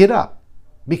man, get up.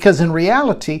 Because in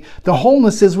reality, the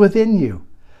wholeness is within you.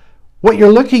 What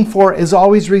you're looking for is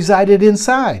always resided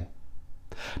inside.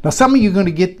 Now, some of you are going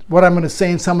to get what I'm going to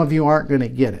say, and some of you aren't going to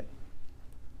get it.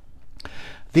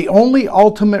 The only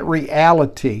ultimate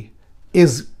reality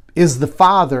is the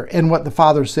Father and what the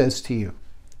Father says to you.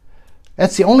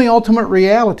 That's the only ultimate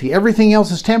reality. Everything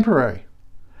else is temporary.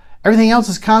 Everything else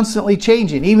is constantly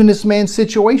changing. Even this man's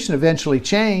situation eventually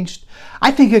changed. I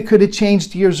think it could have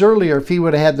changed years earlier if he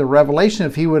would have had the revelation,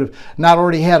 if he would have not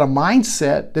already had a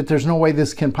mindset that there's no way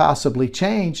this can possibly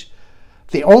change.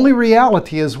 The only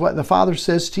reality is what the Father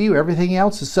says to you. Everything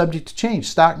else is subject to change.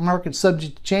 Stock market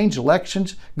subject to change.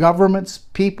 Elections, governments,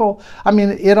 people. I mean,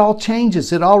 it all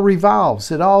changes. It all revolves.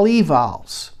 It all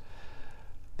evolves.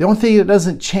 The only thing that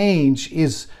doesn't change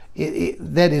is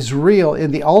that is real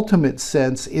in the ultimate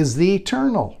sense is the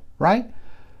eternal, right?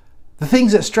 The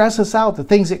things that stress us out, the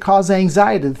things that cause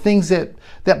anxiety, the things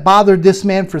that bothered this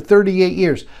man for 38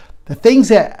 years, the things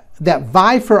that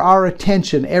vie for our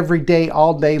attention every day,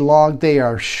 all day long, they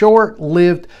are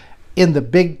short-lived in the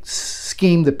big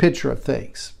scheme, the picture of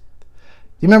things.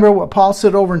 You remember what Paul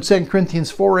said over in 2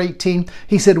 Corinthians 4:18?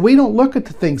 He said, we don't look at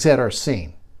the things that are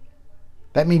seen.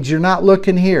 That means you're not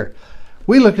looking here.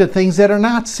 We look at things that are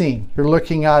not seen. You're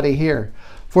looking out of here.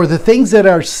 For the things that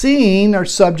are seen are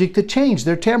subject to change.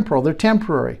 They're temporal. They're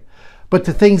temporary. But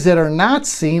the things that are not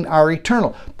seen are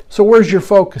eternal. So where's your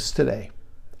focus today?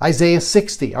 Isaiah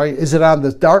 60. Is it on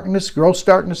the darkness, gross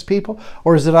darkness, people?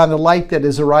 Or is it on the light that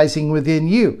is arising within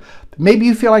you? Maybe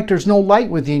you feel like there's no light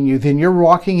within you. Then you're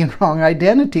walking in wrong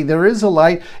identity. There is a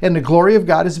light, and the glory of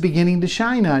God is beginning to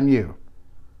shine on you.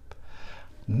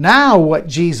 Now what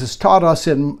Jesus taught us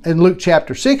in Luke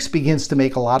chapter 6 begins to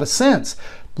make a lot of sense.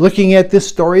 Looking at this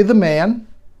story of the man,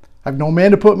 I've no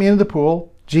man to put me into the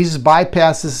pool. Jesus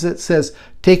bypasses it, says,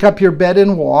 take up your bed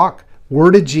and walk.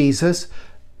 Word of Jesus.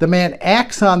 The man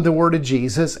acts on the word of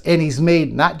Jesus, and he's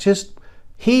made not just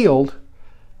healed,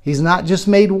 he's not just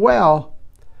made well,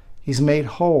 he's made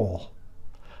whole.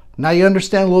 Now you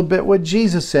understand a little bit what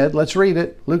Jesus said. Let's read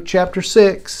it. Luke chapter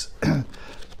 6.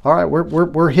 All right,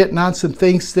 we're hitting on some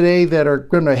things today that are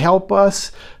going to help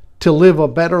us to live a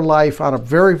better life on a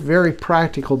very, very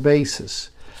practical basis.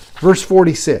 Verse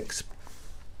 46.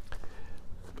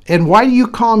 And why do you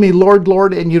call me Lord,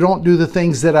 Lord, and you don't do the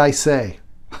things that I say?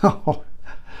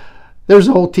 There's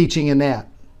a whole teaching in that.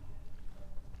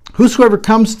 Whosoever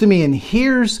comes to me and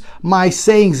hears my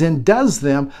sayings and does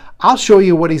them, I'll show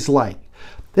you what he's like.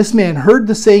 This man heard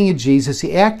the saying of Jesus.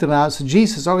 He acted on it. So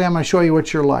Jesus, okay, I'm going to show you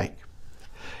what you're like.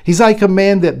 He's like a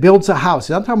man that builds a house.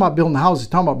 He's not talking about building houses.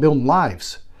 He's talking about building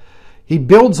lives. He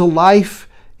builds a life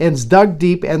and is dug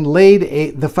deep and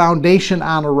laid the foundation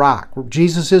on a rock.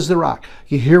 Jesus is the rock.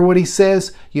 You hear what he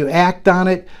says. You act on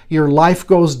it. Your life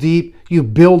goes deep. You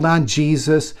build on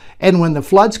Jesus. And when the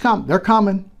floods come, they're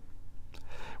coming.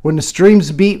 When the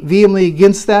streams beat vehemently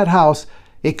against that house,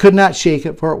 it could not shake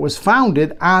it, for it was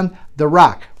founded on the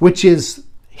rock, which is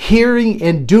hearing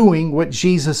and doing what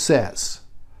Jesus says.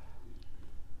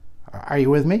 Are you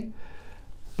with me?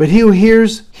 But he who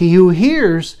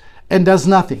hears and does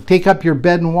nothing. Take up your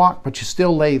bed and walk, but you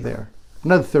still lay there.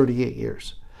 Another 38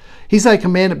 years. He's like a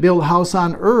man that built a house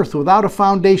on earth without a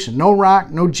foundation. No rock,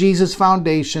 no Jesus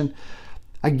foundation,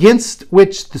 against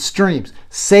which the streams,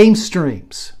 same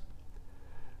streams,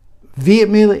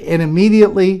 vehemently and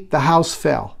immediately the house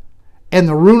fell. And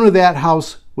the ruin of that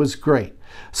house was great.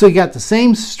 So you got the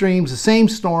same streams, the same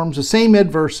storms, the same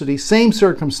adversity, same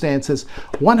circumstances.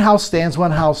 One house stands,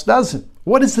 one house doesn't.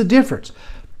 What is the difference?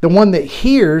 The one that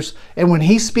hears, and when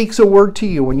he speaks a word to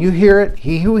you, when you hear it,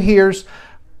 he who hears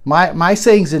my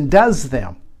sayings and does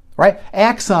them, right?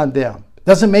 Acts on them.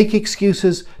 Doesn't make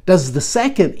excuses. Does the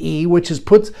second E, which is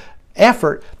puts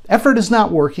effort. Effort is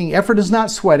not working. Effort is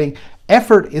not sweating.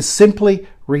 Effort is simply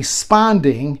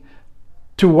responding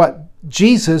to what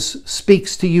Jesus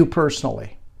speaks to you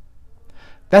personally.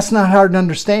 That's not hard to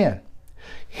understand.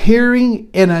 Hearing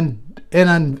and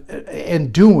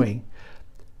doing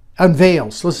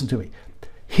unveils, listen to me.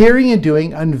 Hearing and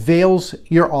doing unveils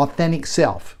your authentic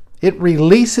self. It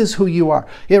releases who you are.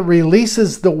 It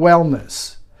releases the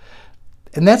wellness.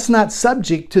 And that's not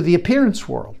subject to the appearance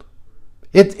world.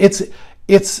 It's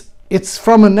it's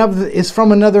from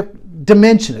another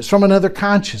dimension. It's from another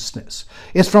consciousness.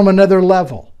 It's from another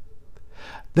level.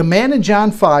 The man in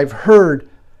John 5 heard,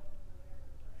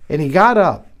 and he got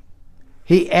up.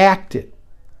 He acted.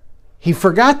 He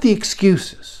forgot the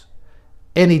excuses,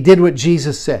 and he did what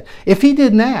Jesus said. If he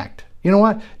didn't act, you know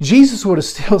what? Jesus would have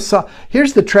still saw.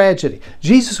 Here's the tragedy.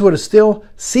 Jesus would have still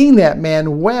seen that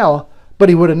man well, but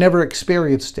he would have never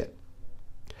experienced it.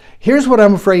 Here's what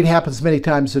I'm afraid happens many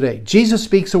times today. Jesus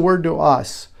speaks a word to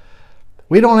us.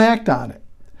 We don't act on it.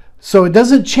 So it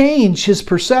doesn't change his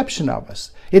perception of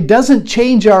us. It doesn't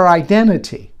change our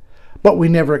identity, but we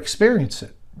never experience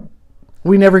it.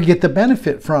 We never get the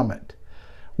benefit from it.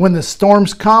 When the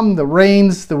storms come, the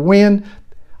rains, the wind,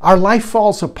 our life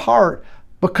falls apart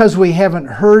because we haven't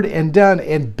heard and done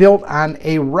and built on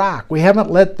a rock. We haven't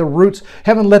let the roots,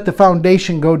 haven't let the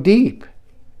foundation go deep.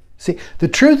 See, the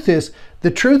truth is,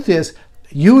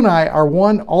 you and I are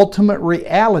one ultimate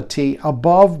reality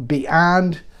above,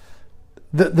 beyond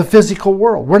the physical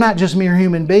world. We're not just mere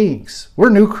human beings. We're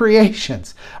new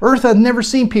creations. Earth has never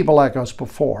seen people like us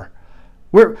before.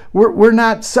 We're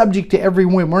not subject to every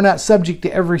whim. We're not subject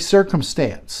to every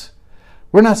circumstance.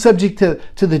 We're not subject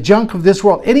to the junk of this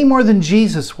world any more than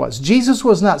Jesus was. Jesus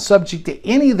was not subject to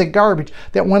any of the garbage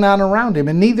that went on around him,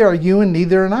 and neither are you and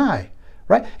neither am I.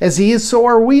 Right? As he is, so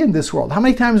are we in this world. How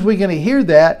many times are we going to hear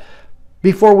that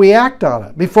before we act on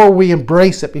it, before we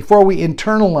embrace it, before we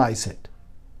internalize it?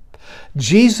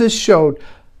 Jesus showed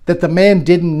that the man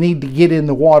didn't need to get in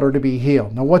the water to be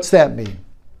healed. Now, what's that mean?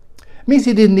 It means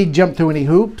he didn't need to jump through any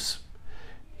hoops.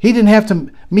 He didn't have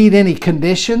to meet any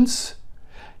conditions.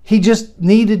 He just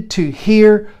needed to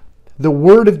hear the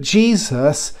word of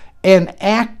Jesus and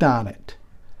act on it.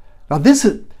 Now, this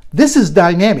is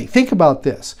dynamic. Think about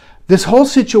this. This whole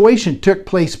situation took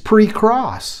place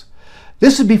pre-cross.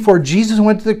 This is before Jesus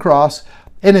went to the cross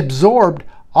and absorbed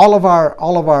all of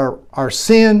our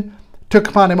sin, took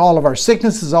upon him all of our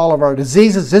sicknesses, all of our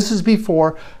diseases. This is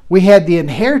before we had the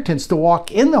inheritance to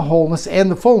walk in the wholeness and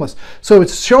the fullness. So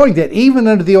it's showing that even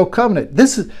under the old covenant,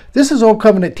 this is old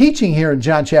covenant teaching here in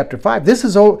John chapter 5. This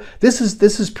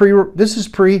is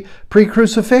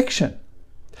pre-crucifixion.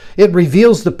 It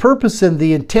reveals the purpose and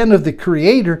the intent of the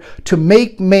Creator to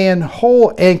make man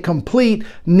whole and complete,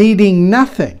 needing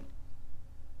nothing.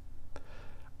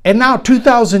 And now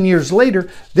 2,000 years later,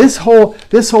 this whole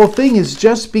thing is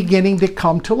just beginning to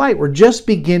come to light. We're just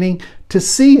beginning to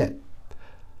see it.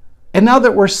 And now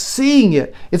that we're seeing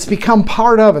it, it's become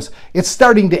part of us. It's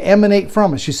starting to emanate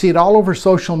from us. You see it all over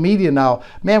social media now.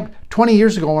 Man, 20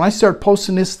 years ago when I started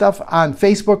posting this stuff on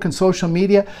Facebook and social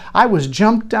media, I was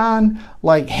jumped on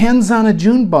like hens on a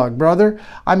June bug, brother.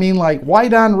 I mean, like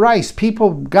white on rice.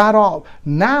 People got all.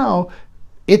 Now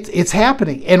it's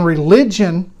happening. And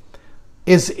religion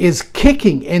is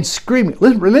kicking and screaming.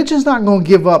 Religion's not going to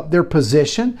give up their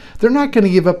position. They're not going to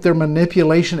give up their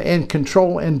manipulation and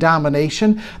control and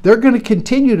domination. They're going to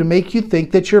continue to make you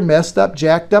think that you're messed up,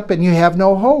 jacked up, and you have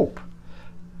no hope.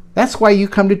 That's why you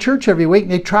come to church every week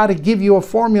and they try to give you a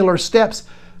formula or steps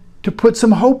to put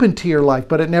some hope into your life,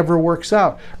 but it never works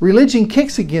out. Religion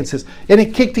kicks against us, and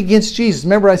it kicked against Jesus.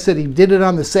 Remember I said he did it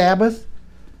on the Sabbath?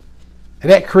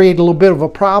 And that created a little bit of a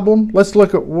problem. Let's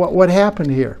look at what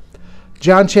happened here.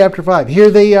 John chapter 5.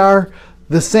 Here they are,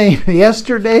 the same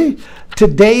yesterday,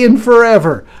 today, and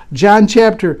forever. John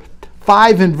chapter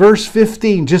 5 and verse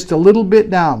 15, just a little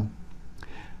bit down.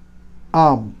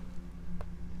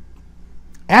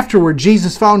 Afterward,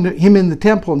 Jesus found him in the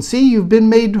temple, and see, you've been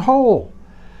made whole.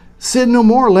 Sin no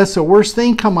more, lest a worse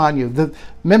thing come on you.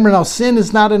 Remember now, sin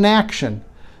is not an action.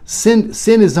 Sin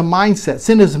is a mindset.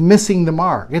 Sin is missing the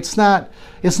mark. It's not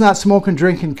smoking,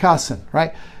 drinking, cussing,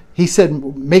 right? He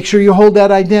said, make sure you hold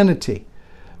that identity.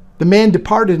 The man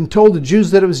departed and told the Jews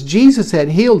that it was Jesus had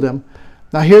healed him.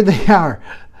 Now here they are.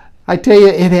 I tell you,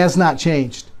 it has not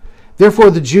changed. Therefore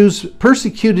the Jews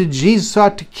persecuted Jesus,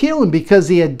 sought to kill him because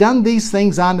he had done these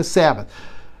things on the Sabbath.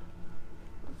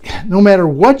 No matter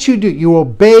what you do, you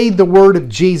obey the word of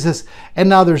Jesus, and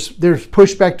now there's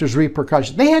pushback, there's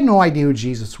repercussions. They had no idea who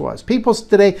Jesus was. People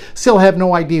today still have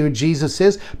no idea who Jesus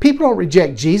is. People don't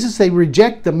reject Jesus, they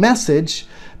reject the message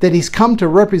that he's come to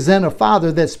represent a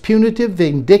father that's punitive,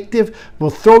 vindictive, will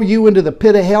throw you into the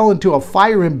pit of hell, into a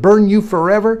fire and burn you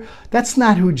forever. That's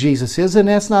not who Jesus is, and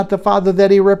that's not the father that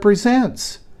he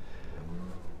represents.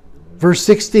 Verse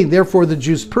 16, therefore the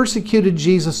Jews persecuted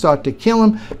Jesus, sought to kill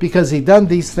him because he done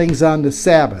these things on the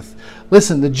Sabbath.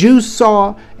 Listen, the Jews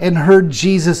saw and heard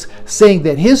Jesus saying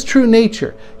that his true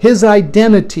nature, his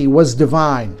identity was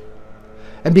divine.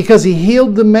 And because he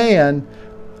healed the man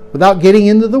without getting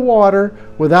into the water,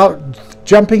 without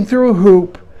jumping through a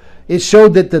hoop, it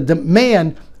showed that the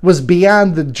man was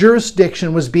beyond the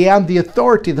jurisdiction, was beyond the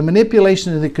authority, the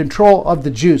manipulation, and the control of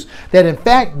the Jews. That in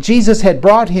fact, Jesus had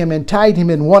brought him and tied him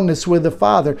in oneness with the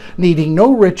Father, needing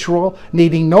no ritual,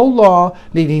 needing no law,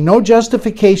 needing no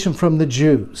justification from the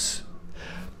Jews.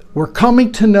 We're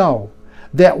coming to know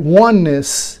that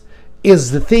oneness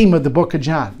is the theme of the book of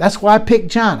John. That's why I picked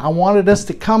John. I wanted us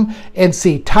to come and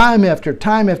see time after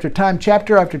time after time,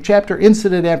 chapter after chapter,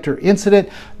 incident after incident.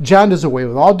 John does away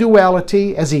with all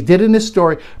duality, as he did in his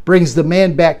story, brings the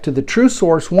man back to the true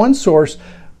source, one source,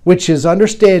 which is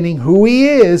understanding who he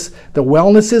is. The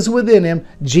wellness is within him.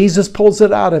 Jesus pulls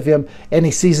it out of him, and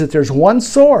he sees that there's one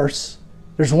source.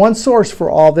 There's one source for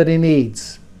all that he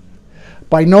needs.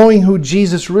 By knowing who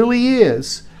Jesus really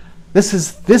is, this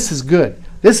is good.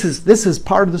 This is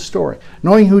part of the story.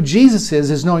 Knowing who Jesus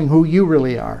is knowing who you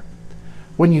really are.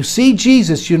 When you see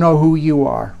Jesus, you know who you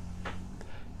are.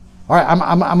 All right,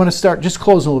 I'm going to start, just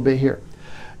close a little bit here.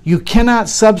 You cannot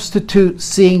substitute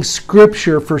seeing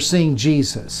Scripture for seeing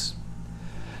Jesus.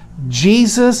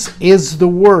 Jesus is the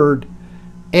Word,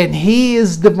 and He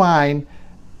is divine,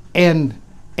 and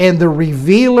the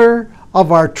revealer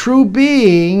of our true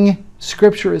being.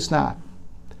 Scripture is not.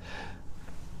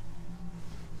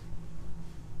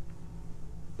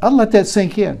 I'll let that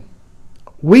sink in.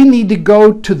 We need to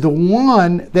go to the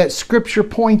one that Scripture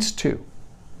points to.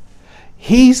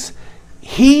 He,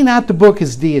 not the book,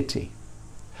 is deity.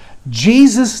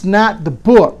 Jesus, not the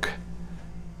book,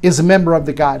 is a member of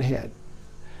the Godhead.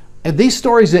 And these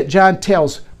stories that John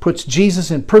tells puts Jesus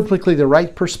in perfectly the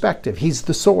right perspective. He's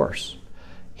the source.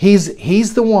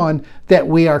 He's the one that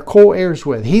we are co-heirs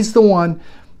with. He's the one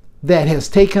that has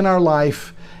taken our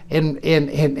life and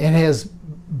has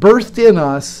birthed in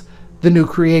us the new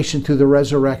creation through the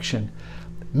resurrection.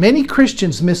 Many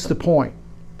Christians miss the point,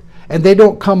 and they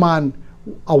don't come on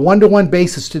a one-to-one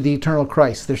basis to the eternal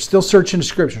Christ. They're still searching the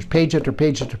Scriptures, page after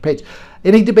page after page.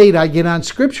 Any debate I get on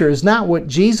Scripture is not what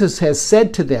Jesus has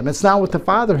said to them. It's not what the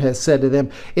Father has said to them.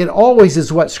 It always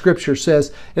is what Scripture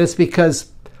says, and it's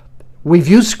because we've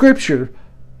used Scripture,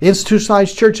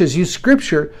 institutionalized churches use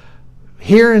Scripture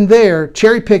here and there,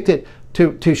 cherry-picked it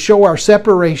to show our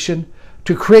separation,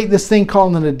 to create this thing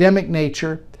called an Adamic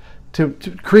nature, to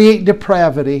create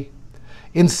depravity.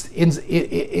 And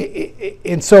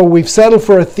so we've settled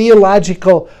for a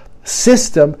theological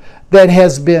system that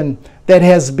has been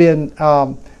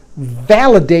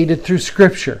validated through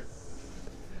Scripture.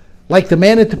 Like the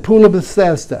man at the pool of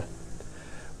Bethesda,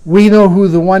 we know who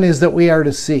the one is that we are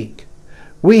to seek.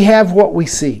 We have what we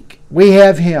seek. We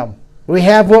have Him. We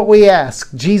have what we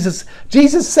ask. Jesus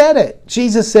said it.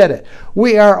 Jesus said it.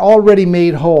 We are already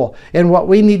made whole. And what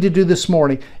we need to do this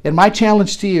morning, and my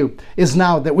challenge to you, is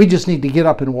now that we just need to get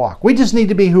up and walk. We just need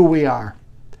to be who we are.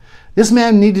 This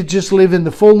man needed to just live in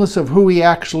the fullness of who he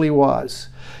actually was.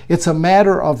 It's a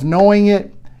matter of knowing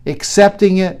it,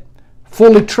 accepting it,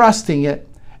 fully trusting it,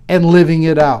 and living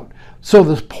it out. So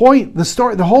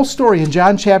the whole story in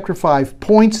John chapter 5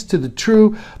 points to the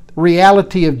true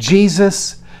reality of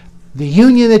Jesus, the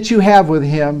union that you have with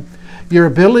Him, your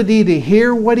ability to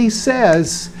hear what He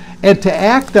says and to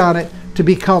act on it to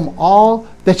become all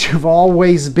that you've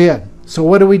always been. So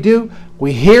what do?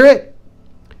 We hear it,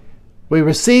 we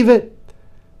receive it,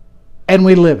 and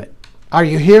we live it. Are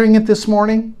you hearing it this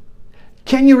morning?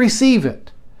 Can you receive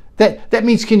it? That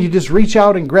means, can you just reach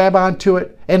out and grab onto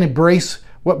it and embrace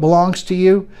what belongs to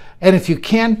you? And if you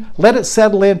can, let it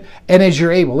settle in, and as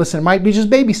you're able, listen, it might be just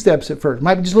baby steps at first, it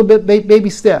might be just a little bit baby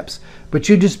steps, but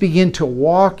you just begin to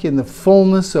walk in the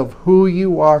fullness of who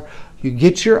you are. You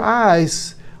get your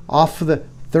eyes off of the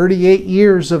 38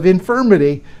 years of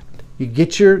infirmity. You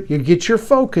get your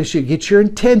focus, you get your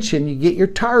intention, you get your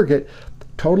target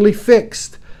totally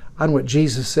fixed on what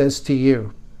Jesus says to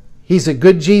you. He's a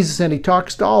good Jesus, and He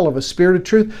talks to all of us. Spirit of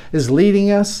truth is leading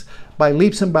us by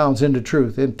leaps and bounds into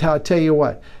truth. And I'll tell you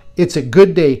what, it's a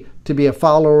good day to be a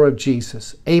follower of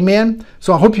Jesus. Amen?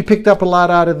 So I hope you picked up a lot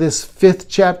out of this 5th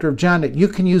chapter of John that you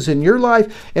can use in your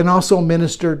life and also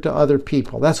minister to other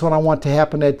people. That's what I want to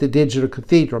happen at the Digital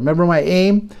Cathedral. Remember, my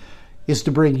aim is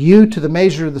to bring you to the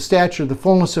measure of the stature of the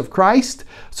fullness of Christ,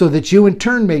 so that you in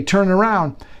turn may turn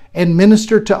around and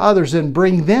minister to others and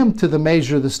bring them to the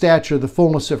measure of the stature of the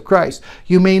fullness of Christ.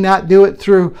 You may not do it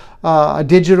through a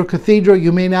digital cathedral.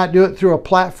 You may not do it through a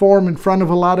platform in front of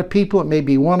a lot of people. It may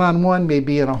be one-on-one,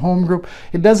 maybe in a home group.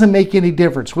 It doesn't make any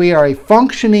difference. We are a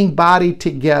functioning body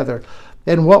together.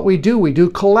 And what we do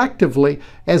collectively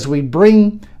as we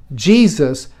bring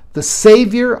Jesus, the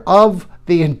Savior of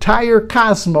the entire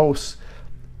cosmos,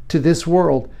 to this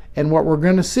world. And what we're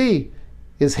going to see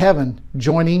is heaven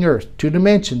joining earth, two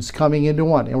dimensions coming into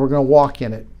one, and we're going to walk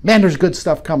in it. Man, there's good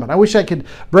stuff coming. I wish I could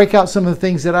break out some of the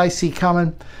things that I see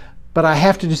coming, but I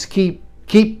have to just keep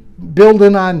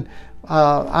building on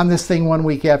this thing one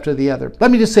week after the other.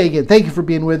 Let me just say again, thank you for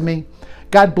being with me.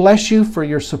 God bless you for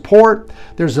your support.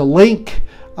 There's a link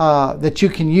that you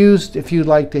can use if you'd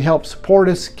like to help support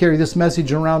us, carry this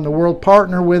message around the world,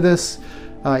 partner with us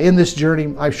in this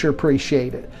journey. I sure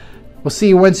appreciate it. We'll see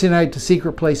you Wednesday night at the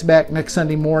Secret Place, back next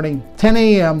Sunday morning, 10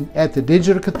 a.m. at the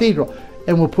Digital Cathedral,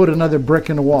 and we'll put another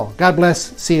brick in the wall. God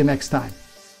bless. See you next time.